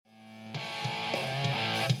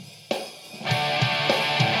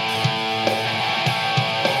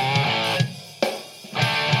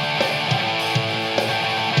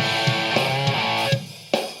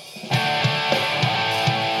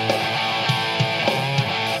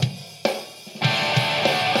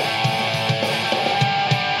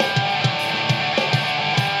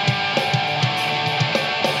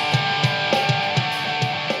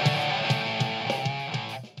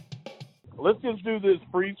let's do this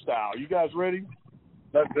freestyle. You guys ready?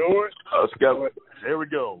 Let's do it. Let's go. Here we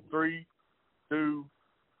go. 3, 2,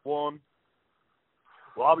 1.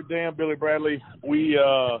 Well, I'll be damned, Billy Bradley. We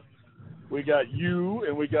got you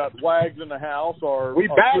and we got Wags in the house. We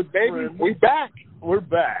back, baby. Friend. We back. We're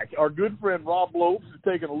back. Our good friend Rob Lopes is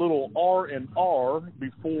taking a little R&R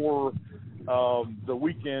before the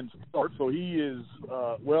weekend starts. So he is,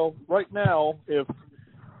 right now,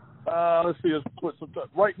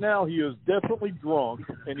 right now he is definitely drunk,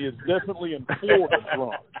 and he is definitely in Florida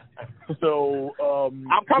drunk. So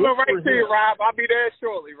I'm coming right to you, Rob. I'll be there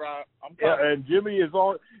shortly, Rob. I'm coming. Yeah, and Jimmy is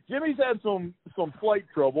on. Jimmy's had some flight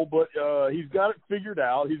trouble, but he's got it figured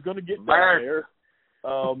out. He's going to get down there.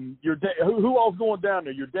 Your dad. Who all's going down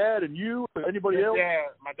there? Your dad and you? Or anybody else? Yeah,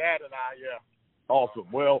 my dad and I. Yeah. Awesome.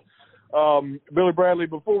 Well, Billy Bradley,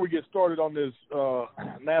 before we get started on this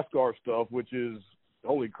NASCAR stuff, which is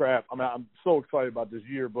holy crap! I mean, I'm so excited about this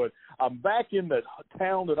year, but I'm back in the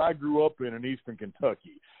town that I grew up in Eastern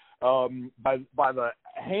Kentucky. By the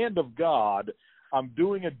hand of God, I'm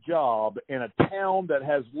doing a job in a town that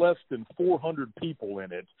has less than 400 people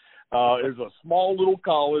in it. There's a small little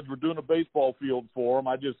college. We're doing a baseball field for them.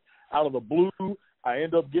 Out of the blue, I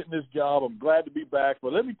end up getting this job. I'm glad to be back.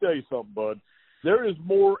 But let me tell you something, bud. There is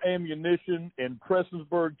more ammunition in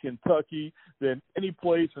Prestonsburg, Kentucky than any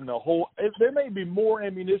place in the whole – there may be more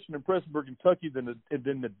ammunition in Prestonsburg, Kentucky than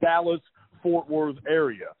the Dallas-Fort Worth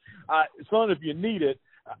area. Son, if you need it,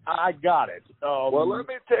 I got it. Well, let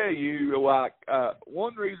me tell you,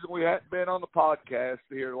 one reason we hadn't been on the podcast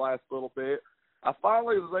here the last little bit, I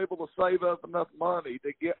finally was able to save up enough money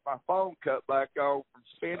to get my phone cut back on from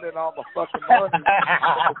spending all my fucking money in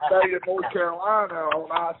the state of North Carolina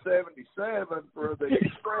on I-77 for the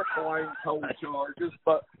express lane toll charges.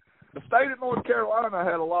 But the state of North Carolina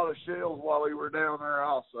had a lot of shells while we were down there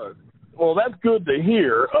also. Well, that's good to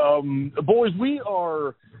hear. Boys, we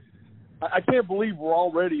are – I can't believe we're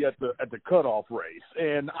already at the cutoff race.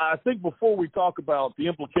 And I think before we talk about the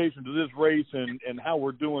implications of this race and how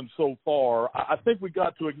we're doing so far, I think we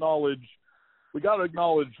got to acknowledge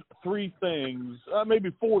three things,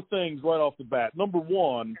 maybe four things right off the bat. Number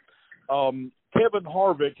one, Kevin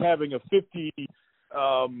Harvick having a 50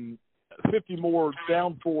 more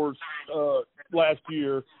downforce last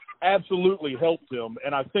year absolutely helped him.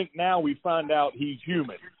 And I think now we find out he's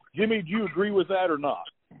human. Jimmy, do you agree with that or not?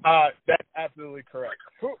 That's absolutely correct.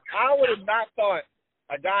 I would have not thought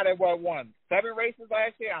a guy that won 7 races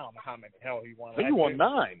last year. I don't know how many hell he won. He won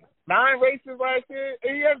 9. 9 races last year.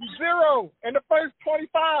 He has 0 in the first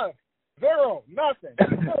 25. 0, nothing.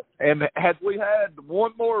 And had we had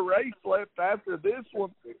one more race left after this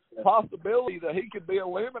one, possibility that he could be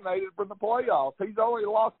eliminated from the playoffs. He's only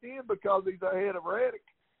locked in because he's ahead of Reddick.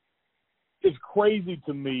 It's crazy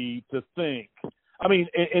to me to think. I mean,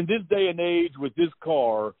 in this day and age with this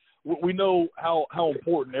car, we know how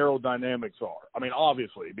important aerodynamics are. I mean,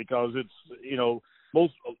 obviously, because it's, you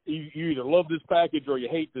either love this package or you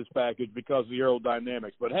hate this package because of the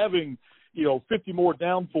aerodynamics. But having, 50 more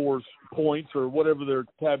downforce points or whatever they're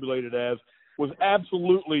tabulated as was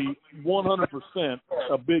absolutely 100%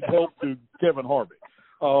 a big help to Kevin Harvick.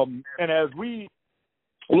 And as we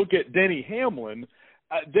look at Denny Hamlin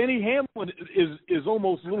is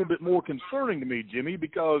almost a little bit more concerning to me, Jimmy,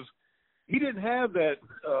 because he didn't have that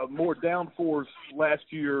more downforce last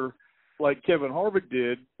year like Kevin Harvick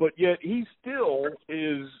did, but yet he still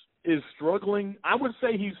is struggling. I would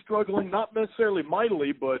say he's struggling, not necessarily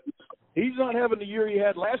mightily, but he's not having the year he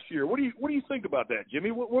had last year. What do you think about that, Jimmy?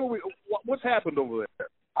 What's happened over there?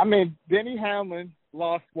 I mean, Denny Hamlin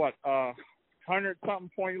lost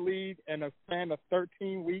 100-something point lead in a span of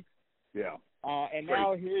 13 weeks. Yeah. And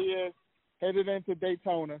now he is headed into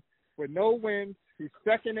Daytona with no wins. He's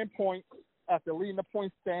second in points after leading the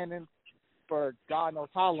point standings for God knows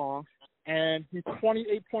how long. And he's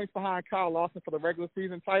 28 points behind Kyle Larson for the regular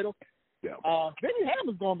season title. Yeah. Denny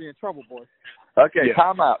Hamlin's going to be in trouble, boys. Okay, yeah.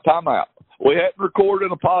 Time out. We hadn't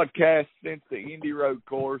recorded a podcast since the Indy Road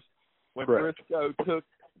Course when Briscoe took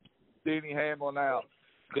Denny Hamlin out.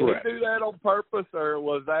 Did Correct. he do that on purpose or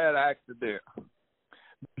was that accident?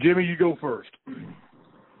 Jimmy, you go first.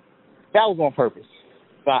 That was on purpose.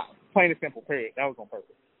 Plain and simple, period. That was on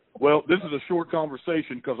purpose. Well, this is a short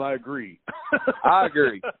conversation because I agree. I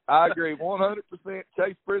agree. 100%.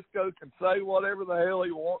 Chase Briscoe can say whatever the hell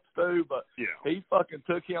he wants to, but he fucking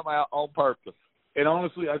took him out on purpose. And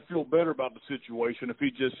honestly, I'd feel better about the situation if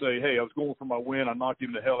he'd just say, hey, I was going for my win. I knocked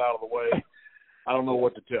him the hell out of the way. I don't know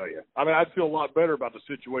what to tell you. I mean, I'd feel a lot better about the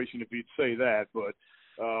situation if he'd say that, but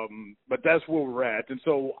that's where we're at. And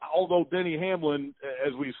so, although Denny Hamlin,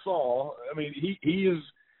 as we saw, I mean, he is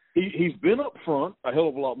He's been up front a hell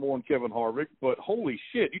of a lot more than Kevin Harvick, but holy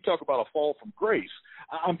shit, you talk about a fall from grace.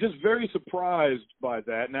 I'm just very surprised by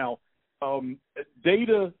that. Now,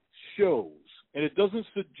 data shows, and it doesn't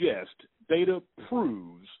suggest, data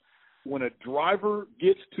proves when a driver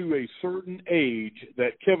gets to a certain age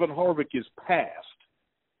that Kevin Harvick is past,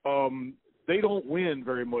 they don't win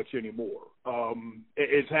very much anymore.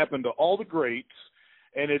 It's happened to all the greats,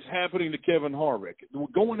 and it's happening to Kevin Harvick.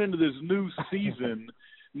 Going into this new season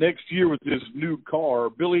next year with this new car,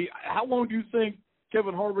 Billy, how long do you think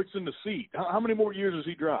Kevin Harvick's in the seat? How many more years does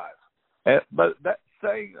he drive? But that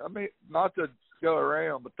same, I mean, not to go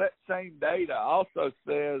around, but that same data also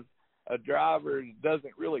says a driver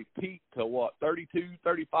doesn't really peak till what, 32,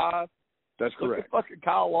 35? That's correct. Look at fucking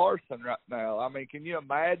Kyle Larson right now. I mean, can you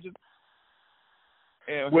imagine?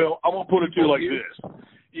 Well, I'm gonna put it to you like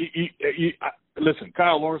this. Listen,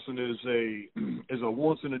 Kyle Larson is a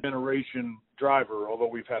once in a generation driver. Although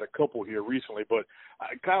we've had a couple here recently, but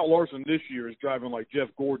Kyle Larson this year is driving like Jeff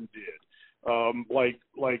Gordon did, like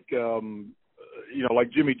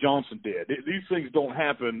Jimmy Johnson did. These things don't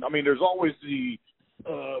happen. I mean, there's always the.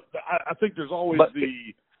 I think there's always but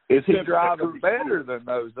the. Is he driving better than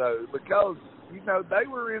those though? Because they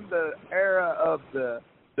were in the era of the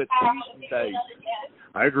cheating days.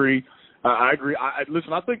 I agree.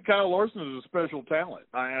 Listen, I think Kyle Larson is a special talent,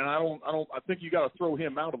 I think you got to throw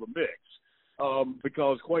him out of the mix,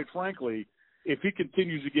 because quite frankly, if he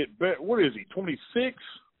continues to get better, what is he? 26,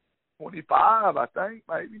 25, I think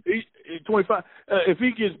maybe. He's 25. If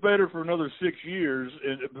he gets better for another 6 years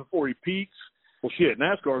before he peaks, well, shit,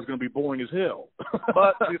 NASCAR is going to be boring as hell.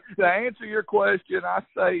 But to answer your question, I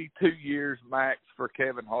say 2 years max for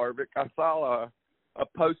Kevin Harvick. I saw a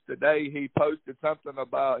post today. He posted something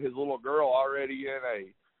about his little girl already in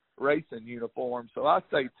a racing uniform. So I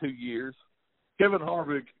say 2 years. Kevin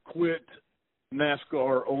Harvick quit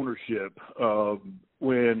NASCAR ownership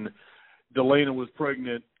when Delana was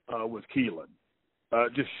pregnant with Keelan.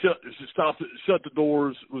 Just shut the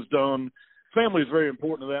doors, was done. Family is very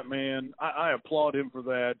important to that man. I applaud him for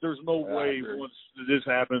that. There's no way once this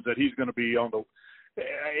happens that he's going to be on the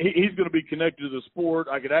he's going to be connected to the sport.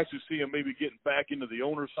 I could actually see him maybe getting back into the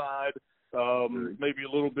owner side, maybe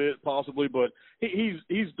a little bit possibly, but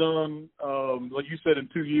he's done, like you said, in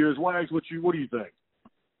 2 years. Wags, what do you think?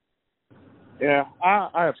 Yeah,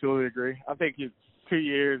 I absolutely agree. I think it's 2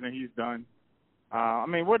 years and he's done. I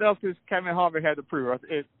mean, what else does Kevin Harvick had to prove?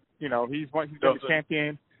 He's been a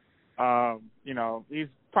champion. He's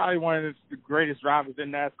probably one of the greatest drivers in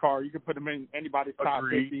NASCAR. You could put him in anybody's top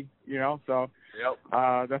 50, so yep.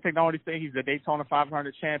 I think the only thing, he's a Daytona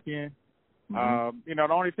 500 champion. Mm-hmm.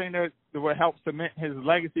 The only thing that would help cement his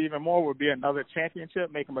legacy even more would be another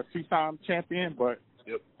championship, make him a 2-time champion. But,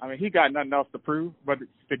 yep. I mean, he got nothing else to prove but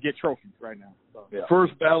to get trophies right now. So. Yeah.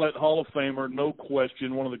 First ballot Hall of Famer, no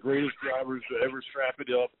question, one of the greatest drivers to ever strap it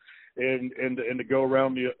up and to go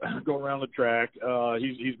around the track.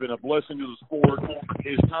 He's been a blessing to the sport.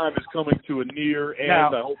 His time is coming to a near end.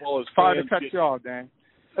 Now, I hope all his sorry fans to cut you off, Dan.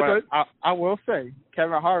 But I will say,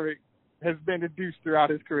 Kevin Harvick has been a deuce throughout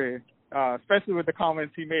his career, especially with the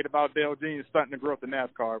comments he made about Dale Jr. stunting the growth of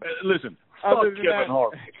NASCAR. Listen, fuck Kevin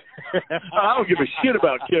Harvick. I don't give a shit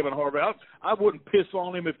about Kevin Harvick. I wouldn't piss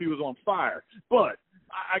on him if he was on fire. But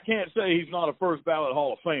I can't say he's not a first ballot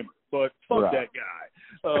Hall of Famer. But fuck that guy.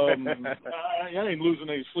 I ain't losing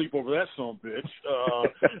any sleep over that son of a bitch.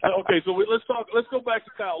 Okay, so let's go back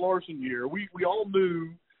to Kyle Larson here. We all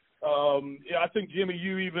knew. I think, Jimmy,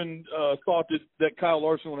 you even thought that Kyle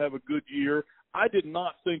Larson would have a good year. I did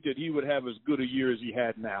not think that he would have as good a year as he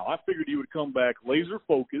had now. I figured he would come back laser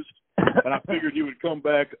focused, and I figured he would come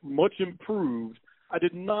back much improved. I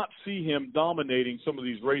did not see him dominating some of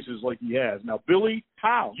these races like he has. Now, Billy,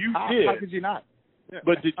 how could you not?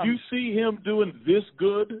 But did you see him doing this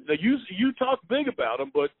good? Now, you talked big about him,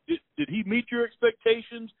 but did he meet your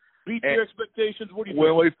expectations? Beat your expectations? What do you think?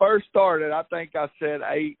 When we first started, I think I said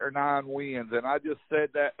 8 or 9 wins, and I just said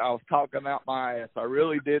that I was talking out my ass. I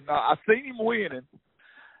really did not. I seen him winning,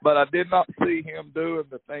 but I did not see him doing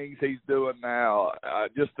the things he's doing now.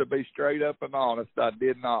 Just to be straight up and honest, I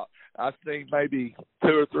did not. I seen maybe 2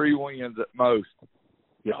 or 3 wins at most.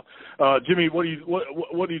 Yeah, Jimmy, what do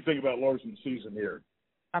you think about Larson's season here?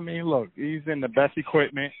 I mean, look, he's in the best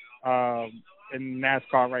equipment in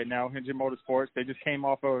NASCAR right now, Hendrick Motorsports. They just came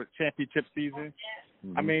off a championship season.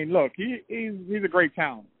 Mm-hmm. I mean, look, he's a great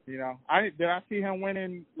talent. Did I see him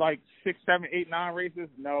winning like 6, 7, 8, 9 races?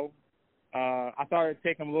 No. I thought it'd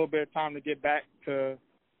take him a little bit of time to get back to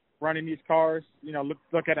running these cars.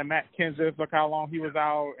 Look at Matt Kenseth. Look how long he was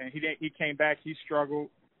out, and he came back. He struggled.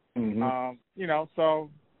 Mm-hmm. So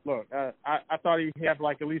look, I thought he'd have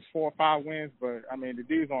like at least 4 or 5 wins, but I mean the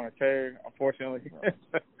dude's on a tear, unfortunately.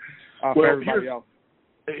 For everybody else.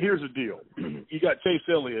 Here's the deal: you got Chase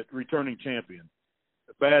Elliott, returning champion,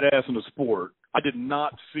 badass in the sport. I did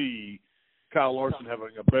not see Kyle Larson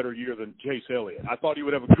having a better year than Chase Elliott. I thought he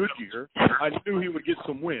would have a good year. I knew he would get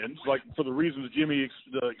some wins, like for the reasons Jimmy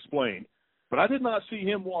explained. But I did not see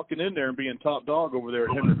him walking in there and being top dog over there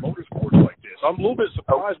at Hendrick Motorsports like this. I'm a little bit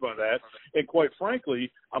surprised by that, and quite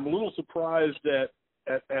frankly, I'm a little surprised at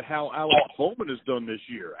how Alex Bowman has done this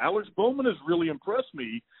year. Alex Bowman has really impressed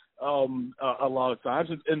me a lot of times.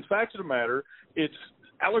 And fact of the matter, it's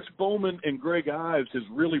Alex Bowman and Greg Ives has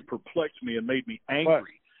really perplexed me and made me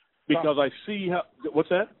angry because I see how – what's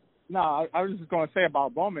that? No, I was just going to say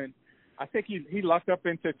about Bowman, I think he lucked up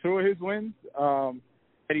into 2 of his wins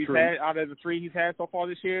that he's had out of the 3 he's had so far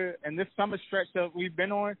this year. And this summer stretch that we've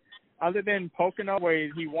been on, other than Pocono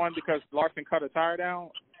where he won because Larson cut a tire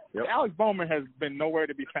down, Alex Bowman has been nowhere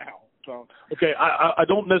to be found. So okay, I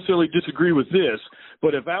don't necessarily disagree with this,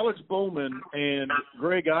 but if Alex Bowman and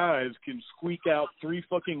Greg Ives can squeak out 3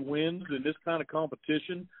 fucking wins in this kind of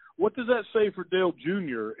competition, what does that say for Dale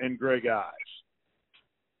Jr. and Greg Ives?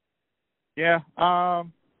 Yeah, I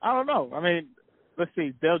don't know. I mean, let's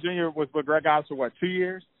see. Dale Jr. was with Greg Ives for, 2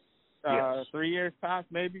 years? Yes. 3 years, past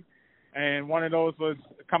maybe? And one of those was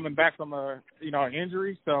coming back from an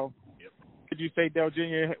injury. So could you say Dale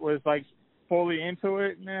Jr. was, fully into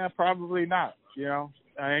it? Nah, probably not,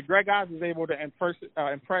 And Greg Ives was able to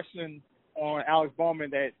impression on Alex Bowman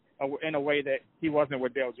that in a way that he wasn't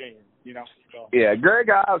with Dale Jr., So. Yeah, Greg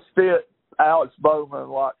Ives fit Alex Bowman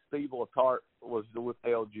like Steve Letarte was with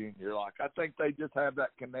Dale Jr. I think they just have that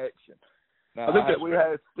connection. Now, I think that we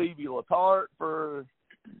had Stevie Letarte for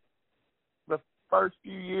the first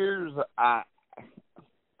few years. I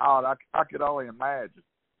could only imagine.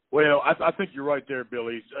 Well, I think you're right there,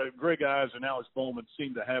 Billy. Greg Ives and Alex Bowman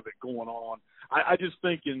seem to have it going on. I just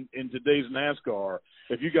think in today's NASCAR,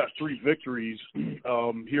 if you got 3 victories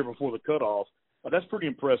here before the cutoff, that's pretty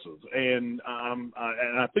impressive. And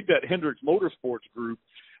I think that Hendrick Motorsports group,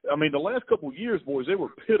 I mean, the last couple of years, boys, they were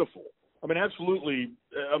pitiful. I mean, absolutely,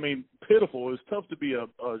 pitiful. It's tough to be a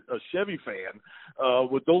Chevy fan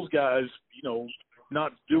with those guys,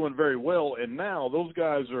 not doing very well. And now those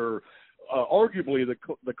guys are arguably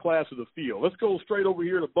the class of the field. Let's go straight over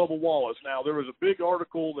here to Bubba Wallace. Now, there was a big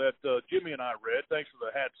article that Jimmy and I read. Thanks for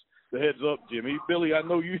the heads up, Jimmy. Billy, I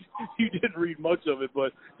know you didn't read much of it,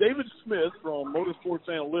 but David Smith from Motorsports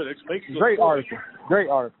Analytics makes a Great article.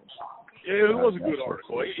 Yeah, it was a good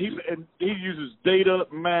article. He uses data,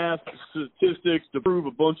 math, statistics to prove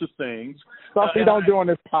a bunch of things. Stuff we don't do on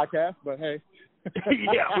this podcast, but hey.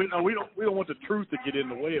 Yeah, we don't want the truth to get in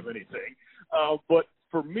the way of anything. But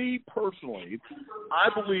for me personally,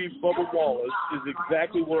 I believe Bubba Wallace is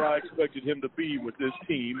exactly where I expected him to be with this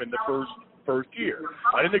team in the first year.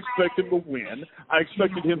 I didn't expect him to win. I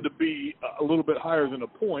expected him to be a little bit higher than the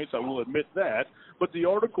points. I will admit that. But the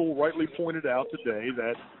article rightly pointed out today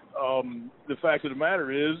that the fact of the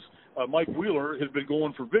matter is Mike Wheeler has been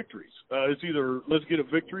going for victories. It's either let's get a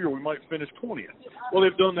victory or we might finish 20th. Well,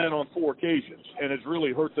 they've done that on 4 occasions, and it's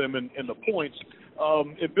really hurt them in the points.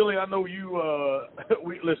 And Billy, I know you.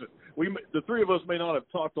 Listen. The 3 of us may not have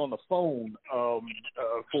talked on the phone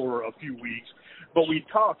for a few weeks, but we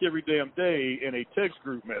talk every damn day in a text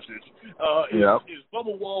group message. Is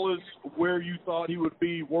Bubba Wallace where you thought he would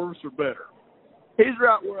be, worse or better? He's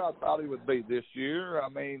right where I thought he would be this year. I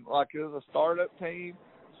mean, as a startup team,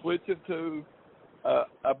 switching to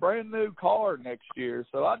a brand new car next year.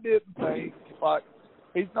 So I didn't think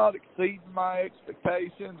he's not exceeding my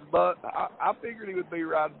expectations, but I figured he would be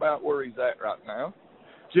right about where he's at right now.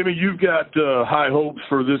 Jimmy, you've got high hopes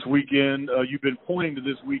for this weekend. You've been pointing to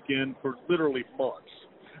this weekend for literally months.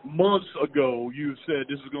 Months ago, you said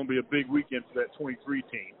this is going to be a big weekend for that 23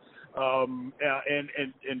 team.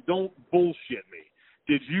 And don't bullshit me.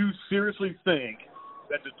 Did you seriously think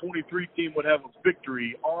that the 23 team would have a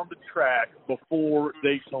victory on the track before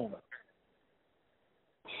Daytona?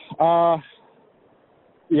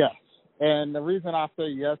 Yes. And the reason I say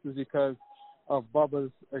yes is because of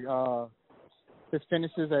Bubba's his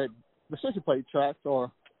finishes at precision plate tracks,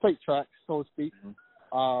 so to speak.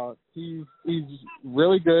 He's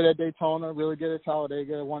really good at Daytona, really good at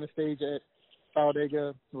Talladega. Won a stage at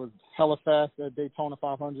Talladega, was hella fast at Daytona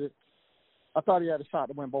 500. I thought he had a shot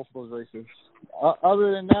to win both of those races.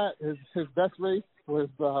 Other than that, his best race was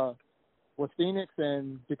Phoenix,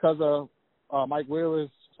 and because of Mike Wheeler's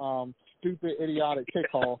stupid, idiotic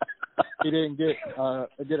kick call, he didn't get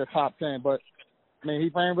a top 10. But I mean,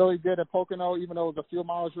 he ran really good at Pocono, even though it was a few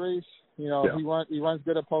miles race. He runs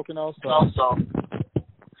good at Pocono. So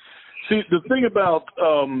See, the thing about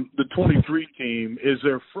the 23 team is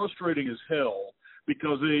they're frustrating as hell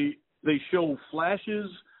because they show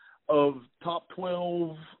flashes of top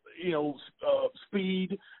 12,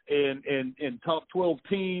 speed and top 12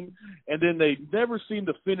 team, and then they never seem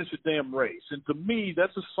to finish a damn race. And to me,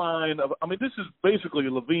 that's a sign of, this is basically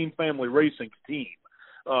a Levine Family Racing team.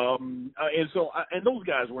 And those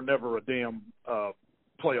guys were never a damn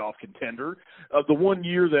playoff contender. The one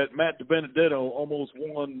year that Matt DiBenedetto almost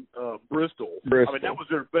won Bristol, that was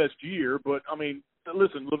their best year. But,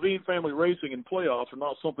 listen, Levine Family Racing and playoffs are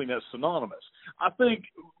not something that's synonymous. I think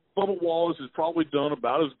Bubba Wallace has probably done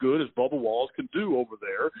about as good as Bubba Wallace can do over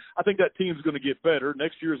there. I think that team's going to get better.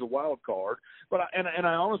 Next year is a wild card. But I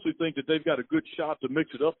honestly think that they've got a good shot to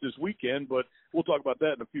mix it up this weekend, but we'll talk about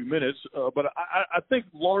that in a few minutes. But I think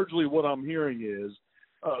largely what I'm hearing is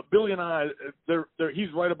Billy and I,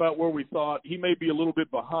 he's right about where we thought. He may be a little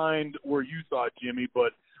bit behind where you thought, Jimmy,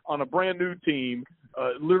 but on a brand new team,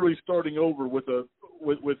 literally starting over with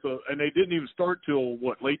and they didn't even start till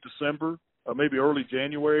late December, maybe early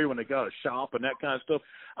January when they got a shop and that kind of stuff.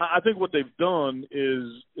 I think what they've done is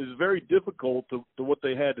very difficult to what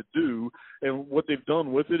they had to do, and what they've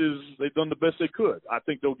done with it is they've done the best they could. I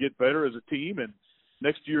think they'll get better as a team, and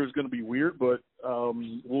next year is going to be weird, but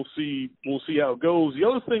we'll see how it goes. The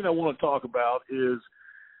other thing I want to talk about is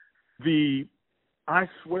I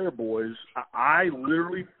swear, boys, I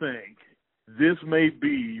literally think this may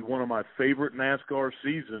be one of my favorite NASCAR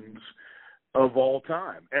seasons of all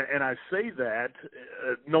time. And I say that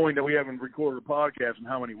knowing that we haven't recorded a podcast in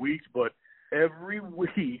how many weeks, but every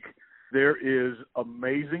week there is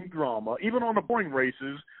amazing drama, even on the boring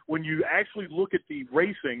races. When you actually look at the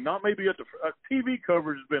racing, not maybe at the TV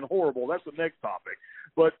coverage has been horrible. That's the next topic.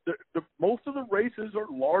 But most of the races are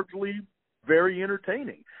largely very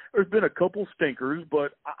entertaining. There's been a couple stinkers,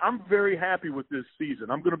 but I'm very happy with this season.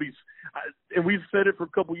 I'm going to be, and we've said it for a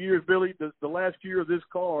couple years, Billy, the last year of this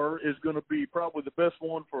car is going to be probably the best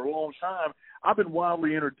one for a long time. I've been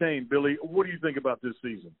wildly entertained. Billy, what do you think about this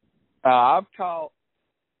season? I've caught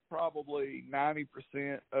probably 90%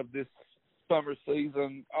 of this summer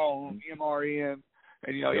season on MRN.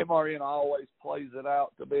 And, MRN always plays it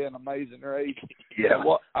out to be an amazing race. Yeah.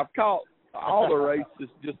 I've caught all the races,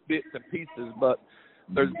 just bits and pieces, but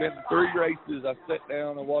there's been 3 races I sat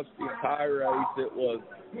down and watched the entire race. It was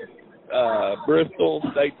Bristol,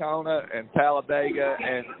 Daytona, and Talladega,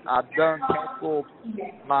 and I've done canceled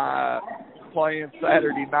my plans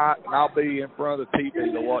Saturday night, and I'll be in front of the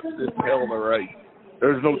TV to watch this hell of a race.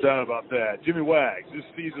 There's no doubt about that. Jimmy Wags, this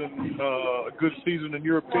season, a good season in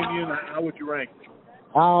your opinion. How would you rank it?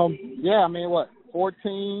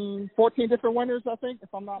 14 different winners, I think, if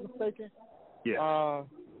I'm not mistaken. Yeah.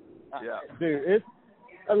 Dude,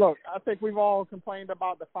 look, I think we've all complained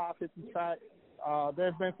about the 550 track.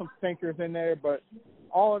 There's been some stinkers in there, but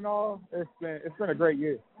all in all, it's been a great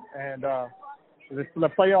year. And the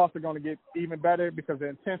playoffs are going to get even better because the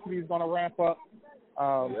intensity is going to ramp up.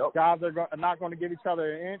 Guys are not going to give each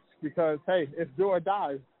other an inch because, hey, it's do or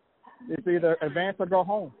die. It's either advance or go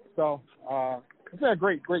home. So it's been a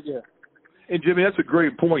great year. And, Jimmy, that's a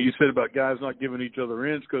great point you said about guys not giving each other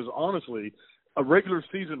inch because, honestly, a regular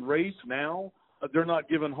season race now, they're not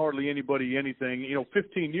giving hardly anybody anything.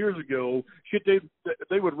 15 years ago,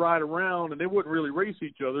 they would ride around and they wouldn't really race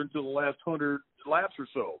each other until the last 100 laps or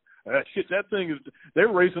so. That thing is –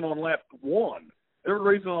 they're racing on lap 1. They're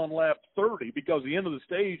racing on lap 30 because the end of the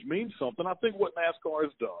stage means something. I think what NASCAR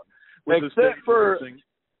has done with except for racing,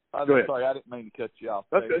 I'm sorry, I didn't mean to cut you off.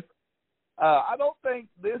 Okay. I don't think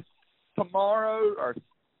this tomorrow or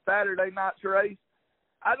Saturday night's race,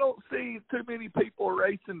 I don't see too many people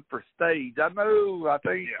racing for stage. I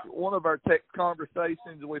think one of our text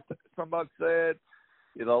conversations with somebody said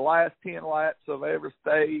the last 10 laps of every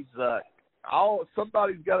stage, all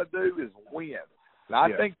somebody's got to do is win. And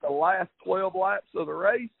I think the last 12 laps of the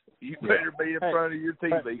race, you better be in front of your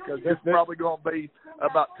TV because it's probably going to be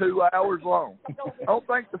about 2 hours long. I don't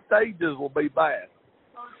think the stages will be bad.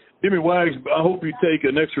 Jimmy Wags, I hope you take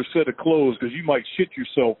an extra set of clothes because you might shit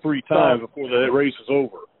yourself 3 times before that race is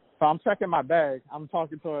over. So I'm checking my bag. I'm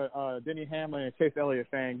talking to a Denny Hamlin and Chase Elliott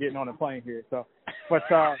fan getting on a plane here. So, but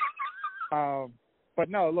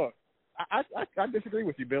no, look, I disagree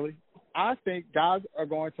with you, Billy. I think guys are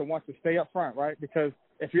going to want to stay up front, right? Because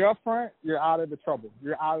if you're up front, you're out of the trouble.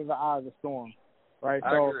 You're out of the eye of the storm, right?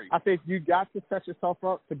 I agree. I think you got to set yourself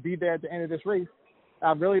up to be there at the end of this race.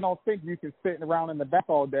 I really don't think you can sit around in the back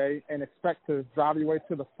all day and expect to drive your way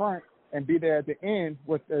to the front and be there at the end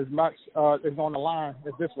with as much is on the line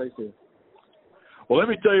as this race is. Well, let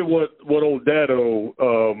me tell you what old Dado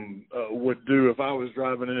would do if I was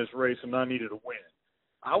driving in this race and I needed a win.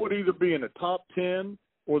 I would either be in the top 10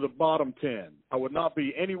 or the bottom 10. I would not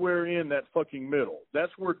be anywhere in that fucking middle.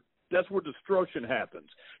 That's where destruction happens.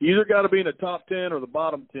 You either got to be in the top 10 or the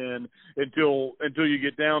bottom 10 until you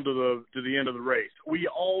get down to the end of the race. We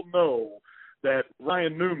all know that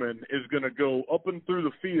Ryan Newman is going to go up and through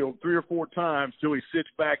the field 3 or 4 times till he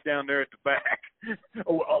sits back down there at the back.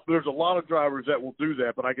 There's a lot of drivers that will do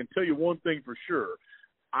that, but I can tell you one thing for sure.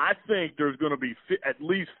 I think there's going to be at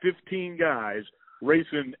least 15 guys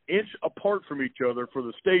racing inch apart from each other for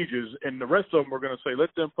the stages, and the rest of them are going to say,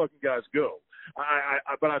 let them fucking guys go.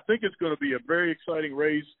 But I think it's going to be a very exciting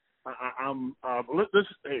race. Let's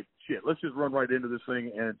just run right into this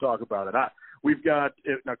thing and talk about it. We've got,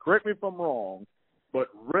 now correct me if I'm wrong, but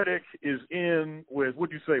Reddick is in with,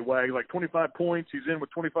 what'd you say, Wag, like 25 points? He's in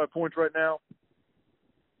with 25 points right now?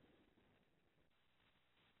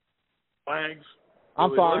 Wags?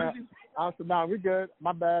 I'm sorry. No, we're good.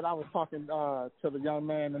 My bad. I was talking to the young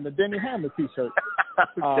man in the Denny Hammer T-shirt.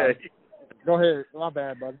 Okay. Go ahead. My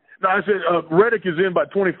bad, buddy. No, I said Reddick is in by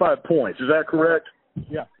 25 points. Is that correct?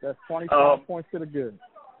 Yeah, that's 25 points to the good.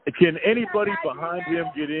 Can anybody behind him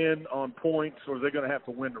get in on points, or are they going to have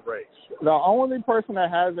to win the race? The only person that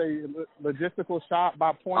has a logistical shot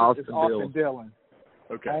by points is Austin Dillon.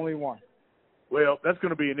 Okay. Only one. Well, that's going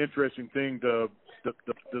to be an interesting thing to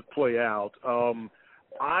play out.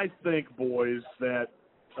 I think, boys, that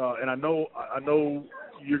and I know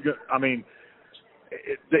you're going. I mean,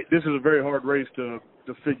 this is a very hard race to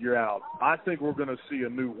figure out. I think we're going to see a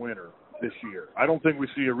new winner this year. I don't think we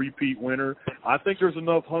see a repeat winner. I think there's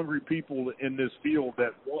enough hungry people in this field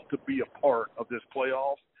that want to be a part of this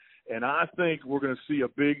playoff, and I think we're going to see a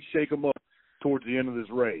big shake 'em up towards the end of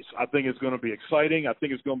this race. I think it's going to be exciting. I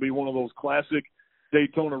think it's going to be one of those classic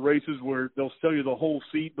Daytona races where they'll sell you the whole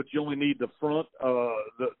seat, but you only need the front,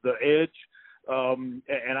 the edge.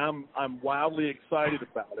 And I'm wildly excited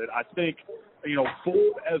about it. I think,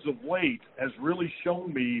 Ford as of late has really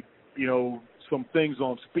shown me, some things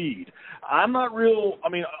on speed. I'm not real. I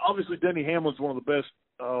mean, obviously Denny Hamlin's one of the best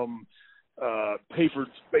papered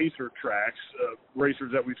spacer tracks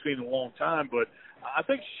racers that we've seen in a long time, but I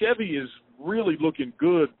think Chevy is really looking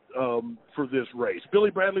good for this race. Billy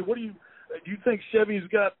Bradley, do you think Chevy's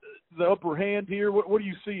got the upper hand here? What do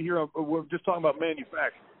you see here? We're just talking about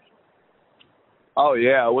manufacturers. Oh,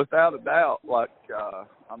 yeah, without a doubt.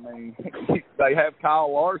 They have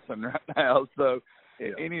Kyle Larson right now, so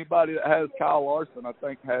anybody that has Kyle Larson, I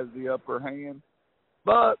think, has the upper hand.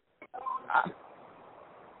 But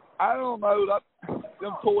I don't know.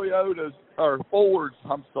 Them Fords,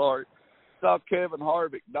 saw Kevin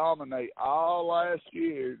Harvick dominate all last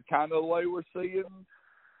year, kind of the way we're seeing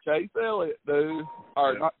Chase Elliott do,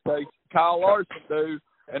 or not Chase, Kyle Larson do.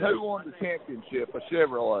 And who won the championship? A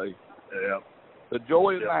Chevrolet. Yeah. The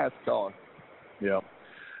joy of NASCAR. Yeah.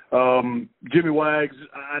 Jimmy Wags,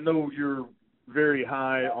 I know you're very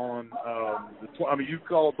high on you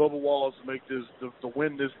called Bubba Wallace to make this to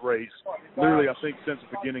win this race literally I think since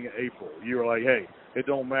the beginning of April. You were like, hey, it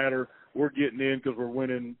don't matter, we're getting in because we're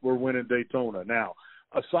winning Daytona. Now,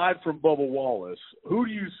 aside from Bubba Wallace, who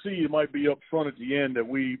do you see might be up front at the end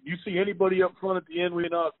you see anybody up front at the end we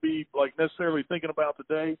not be like necessarily thinking about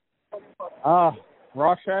today?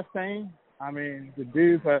 Ross Chastain. I mean, the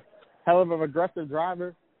dude's a hell of an aggressive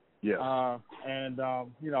driver. Yeah.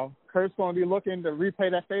 Kurt's going to be looking to repay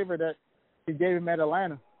that favor that he gave him at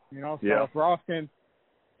Atlanta. So if Ross can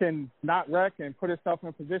not wreck and put himself in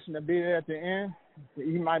a position to be there at the end,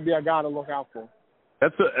 he might be a guy to look out for.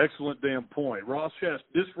 That's an excellent damn point.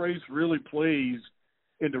 This race really plays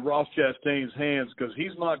into Ross Chastain's hands because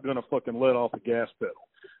he's not going to fucking let off the gas pedal.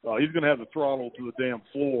 He's going to have the throttle to the damn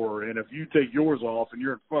floor, and if you take yours off and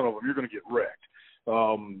you're in front of him, you're going to get wrecked.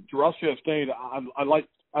 Ross Chastain, I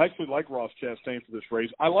actually like Ross Chastain for this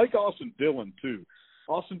race. I like Austin Dillon, too.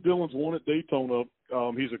 Austin Dillon's won at Daytona.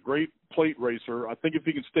 He's a great plate racer. I think if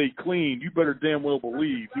he can stay clean, you better damn well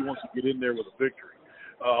believe he wants to get in there with a victory.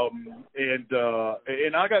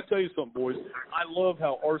 And I got to tell you something, boys. I love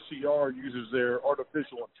how RCR uses their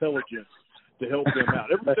artificial intelligence to help them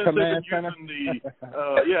out. Ever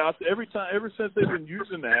since they've been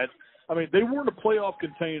using that, I mean, they weren't a playoff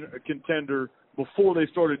contender before they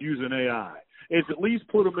started using AI. It's at least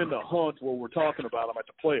put them in the hunt where we're talking about them at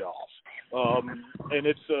the playoffs. And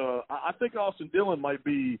it's I think Austin Dillon might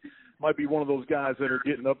be one of those guys that are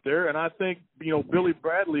getting up there. And I think Billy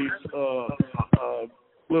Bradley's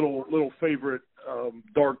little favorite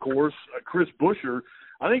dark horse, Chris Buescher.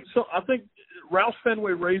 I think Roush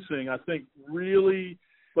Fenway Racing, I think really.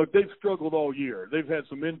 Look, they've struggled all year. They've had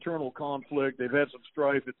some internal conflict. They've had some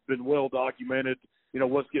strife. It's been well documented,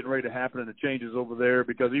 what's getting ready to happen and the changes over there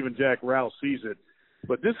because even Jack Roush sees it.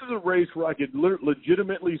 But this is a race where I could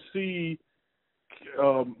legitimately see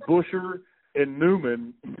Buescher and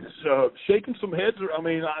Newman shaking some heads. I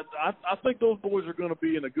mean, I think those boys are going to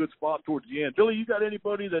be in a good spot towards the end. Billy, you got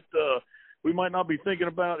anybody that we might not be thinking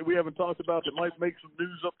about, that we haven't talked about, that might make some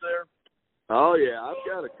news up there? Oh, yeah, I've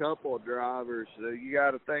got a couple of drivers. You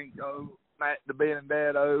got to think, Matt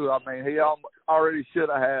DiBenedetto. I mean, he already should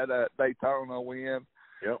have had a Daytona win.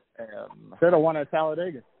 Yep. And should have won at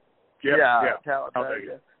Talladega. Yeah,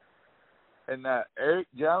 Talladega. And Eric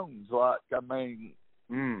Jones,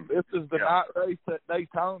 this is the night race at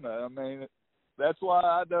Daytona. I mean, that's why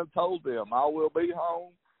I done told them I will be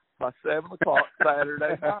home by 7 o'clock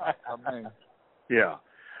Saturday night. I mean, yeah.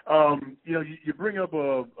 You bring up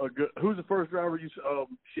a good. Who's the first driver?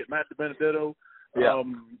 Matt DiBenedetto. Yeah.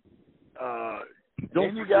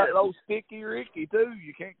 Don't you got old Sticky Ricky too.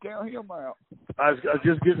 You can't count him out. I was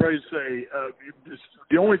just getting ready to say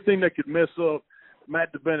the only thing that could mess up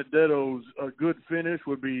Matt DiBenedetto's good finish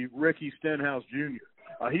would be Ricky Stenhouse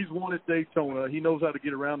Jr. He's won at Daytona. He knows how to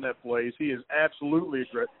get around that place. He is absolutely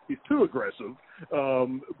aggressive. He's too aggressive,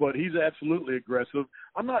 but he's absolutely aggressive.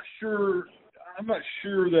 I'm not sure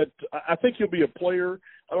that – I think he'll be a player.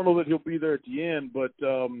 I don't know that he'll be there at the end, but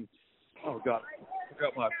oh, God.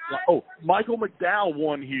 Michael McDowell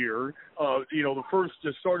won here. The first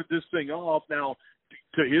that started this thing off. Now,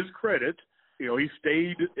 to his credit, he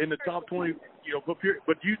stayed in the top 20.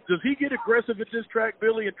 Does he get aggressive at this track,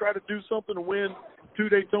 Billy, and try to do something to win 2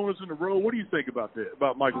 Daytonas in a row? What do you think about that?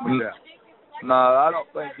 About Michael McDowell? No, I don't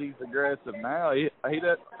think he's aggressive now. He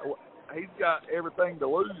doesn't. He's got everything to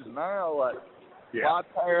lose now. Why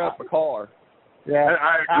tear up a car? Yeah,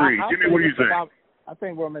 I agree. Jimmy, what do you think? I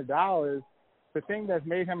think what McDowell is. The thing that's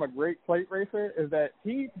made him a great plate racer is that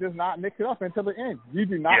he does not mix it up until the end. You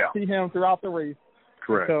do not see him throughout the race.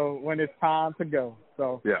 Correct. So when it's time to go.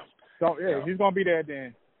 So he's going to be there at the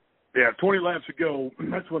end. Yeah, 20 laps ago,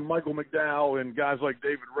 that's when Michael McDowell and guys like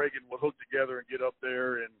David Reagan will hook together and get up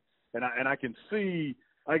there, and I can see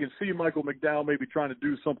Michael McDowell maybe trying to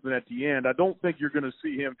do something at the end. I don't think you're going to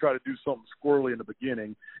see him try to do something squirrely in the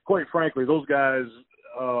beginning. Quite frankly, those guys,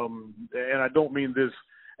 and I don't mean this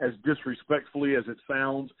as disrespectfully as it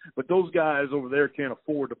sounds, but those guys over there can't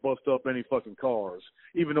afford to bust up any fucking cars,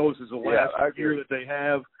 even though this is the last year that they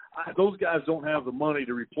have. Those guys don't have the money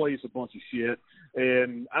to replace a bunch of shit,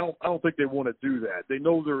 and I don't think they want to do that. They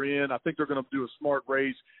know they're in. I think they're going to do a smart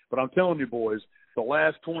race, but I'm telling you, boys, the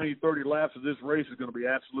last 20, 30 laps of this race is going to be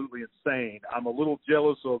absolutely insane. I'm a little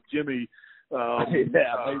jealous of Jimmy going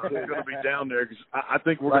to be down there, because I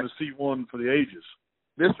think we're going to see one for the ages.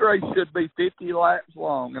 This race should be 50 laps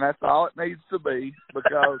long, and that's all it needs to be,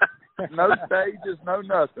 because no stages, no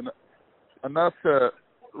nothing. Enough to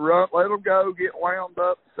run, let them go, get wound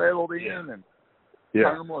up, settled in, and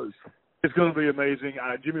turn them loose. It's going to be amazing.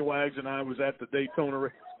 Jimmy Wags and I was at the Daytona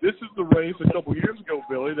race. This is the race a couple years ago,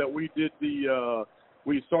 Billy, that we did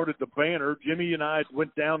we started the banner. Jimmy and I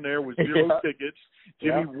went down there with 0 tickets.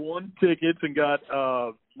 Jimmy won tickets and got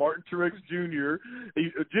Martin Truex Jr.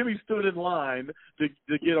 Jimmy stood in line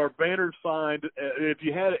to get our banner signed. If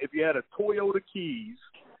you had a Toyota Keys,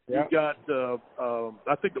 you got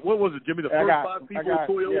I think what was it, Jimmy? The first 5 people with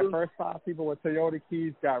Toyota. Yeah, first 5 people with Toyota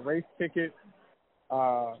Keys got race tickets.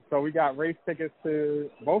 So we got race tickets to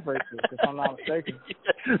both races, if I'm not mistaken.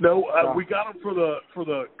 We got them for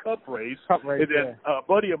the Cup race. And then a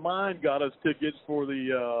buddy of mine got us tickets for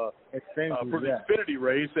the Xfinity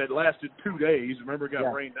race that lasted 2 days. Remember, it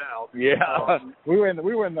got rained out. Yeah, we were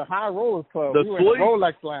in the High Rollers Club. We were in the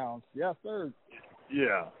Rolex Lounge. Yes, sir.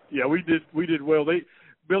 Yeah, we did well.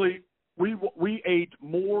 Billy, we ate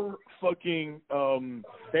more fucking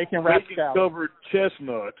bacon covered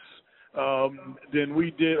chestnuts than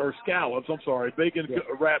we did, or scallops, I'm sorry,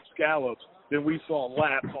 bacon-wrapped scallops, than we saw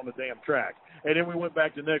laps on the damn track. And then we went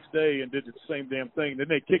back the next day and did the same damn thing. Then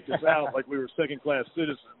they kicked us out like we were second-class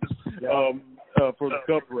citizens for the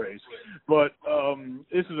Cup race. But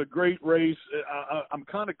this is a great race. I'm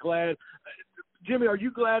kind of glad. Jimmy, are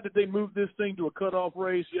you glad that they moved this thing to a cutoff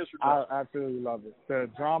race? Yes or no? I absolutely love it. The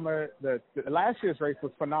drama, the last year's race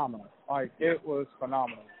was phenomenal. It was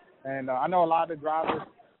phenomenal. And I know a lot of the drivers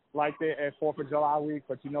liked it at 4th of July week,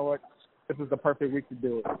 but you know what? This is the perfect week to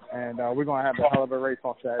do it. And we're going to have a hell of a race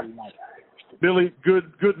on Saturday night. Billy,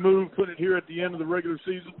 good move, put it here at the end of the regular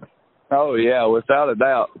season. Oh, yeah, without a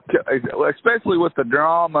doubt. Especially with the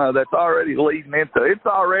drama that's already leading into it. It's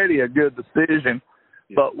already a good decision.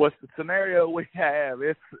 Yeah. But with the scenario we have,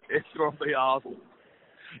 it's going to be awesome.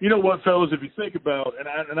 You know what, fellas, if you think about,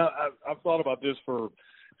 and I've thought about this for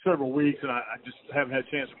several weeks, and I just haven't had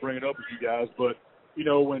a chance to bring it up with you guys, but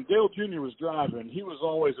when Dale Jr. was driving, he was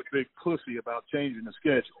always a big pussy about changing the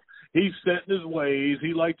schedule. He's set in his ways.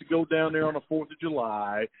 He liked to go down there on the 4th of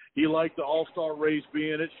July. He liked the All-Star race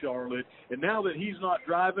being at Charlotte. And now that he's not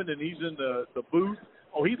driving and he's in the booth,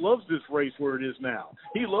 he loves this race where it is now.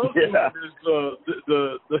 He loves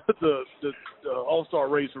the All-Star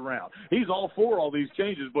race around. He's all for all these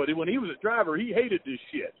changes, but when he was a driver, he hated this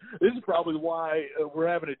shit. This is probably why we're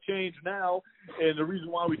having a change now, and the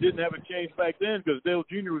reason why we didn't have a change back then, because Dale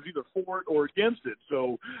Jr. was either for it or against it.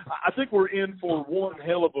 So I think we're in for one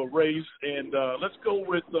hell of a race, and let's go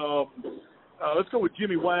with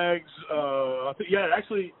Jimmy Wags.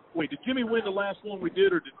 Wait, did Jimmy win the last one we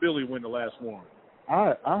did, or did Billy win the last one?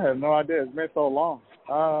 I have no idea. It's been so long.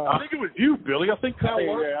 I think it was you, Billy. I think Kyle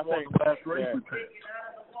Larson won the last race we picked.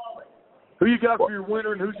 Who you got for your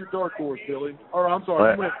winner, and who's your dark horse, Billy? Or I'm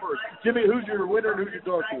sorry, you went first. Jimmy, who's your winner, and who's your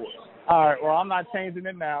dark horse? All right, well, I'm not changing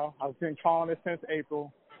it now. I've been calling it since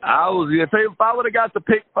April. If I would have got the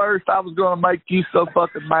pick first, I was going to make you so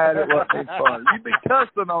fucking mad it wasn't fun. You'd be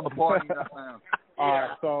cussing on the plane right now. All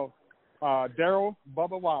right, so Daryl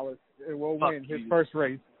Bubba Wallace will win his first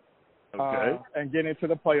race. Okay. And get into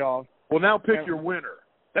the playoffs. Well, now pick your winner.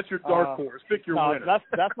 That's your dark horse. Pick your winner. That's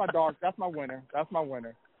my dark. That's my winner. That's my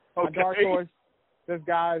winner. Okay. My dark horse. These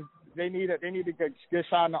guys, they need to get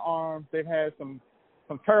shot in the arm. They've had some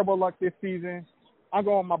terrible luck this season. I'm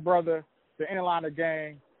going with my brother, the Inliner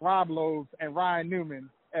gang, Rob Lowe's, and Ryan Newman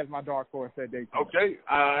as my dark horse at Daytona. Okay.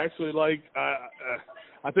 I actually like.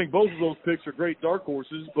 I think both of those picks are great dark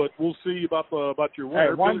horses, but we'll see about your winner.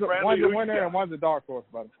 Hey, one's a winner and one's a dark horse,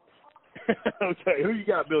 brother. Okay, who you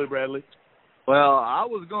got, Billy Bradley? Well, I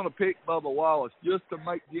was going to pick Bubba Wallace just to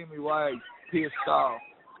make Jimmy Wags pissed off.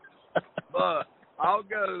 But I'll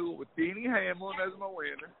go with Denny Hamlin as my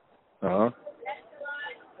winner. Uh-huh.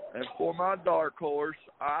 And for my dark horse,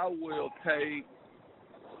 I will take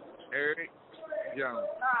Eric Jones.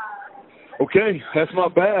 Okay, that's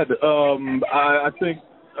not bad.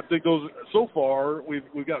 I think those so far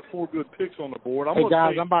we've got 4 good picks on the board. I'm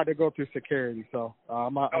about to go through security, so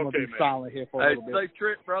I'm gonna be silent here for a little bit. Safe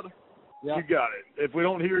trip, brother. Yeah. You got it. If we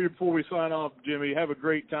don't hear you before we sign off, Jimmy, have a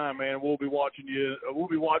great time, man. We'll be watching you. We'll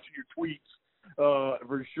be watching your tweets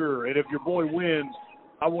for sure. And if your boy wins,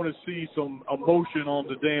 I want to see some emotion on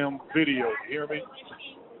the damn video. You hear me?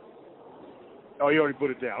 Oh, you already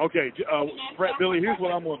put it down. Okay, Billy, here's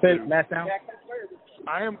what I'm going to do. Matt down.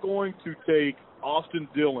 I am going to take Austin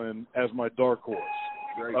Dillon as my dark horse.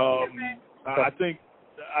 Great. I think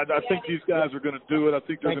these guys are going to do it. I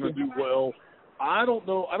think they're going to do well. I don't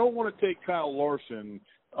know. I don't want to take Kyle Larson,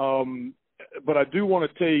 but I do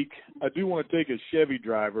want to take a Chevy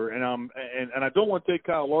driver, and I don't want to take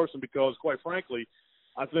Kyle Larson because, quite frankly,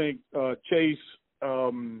 I think Chase,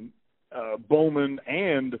 Bowman,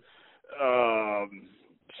 and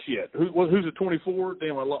who's at 24?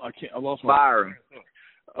 Damn, I lost my Byron.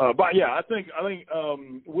 But yeah, I think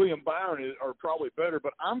William Byron are probably better,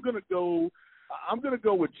 but I'm gonna go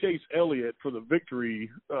with Chase Elliott for the victory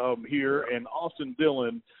here, and Austin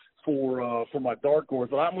Dillon for my dark horse.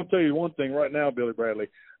 But I'm gonna tell you one thing right now, Billy Bradley.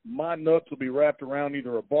 My nuts will be wrapped around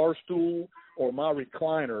either a bar stool or my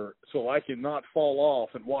recliner, so I cannot fall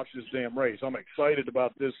off and watch this damn race. I'm excited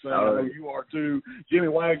about this thing. I know you are too. Jimmy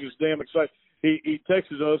Wags is damn excited. He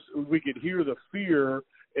texted us. We could hear the fear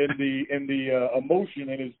and the emotion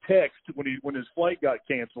in his text when his flight got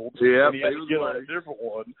canceled. Yeah, and he had to get on a different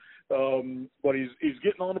one. But he's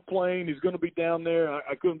getting on a plane. He's going to be down there.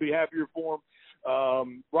 I couldn't be happier for him.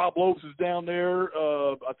 Rob Lopes is down there.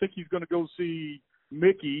 I think he's going to go see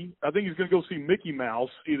Mickey. I think he's going to go see Mickey Mouse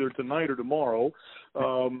either tonight or tomorrow.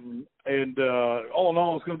 And all in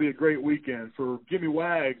all, it's going to be a great weekend for Jimmy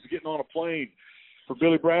Wags getting on a plane. For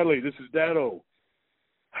Billy Bradley, this is Dado.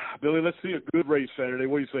 Billy, let's see a good race Saturday.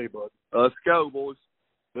 What do you say, bud? Let's go, boys.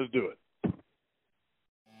 Let's do it.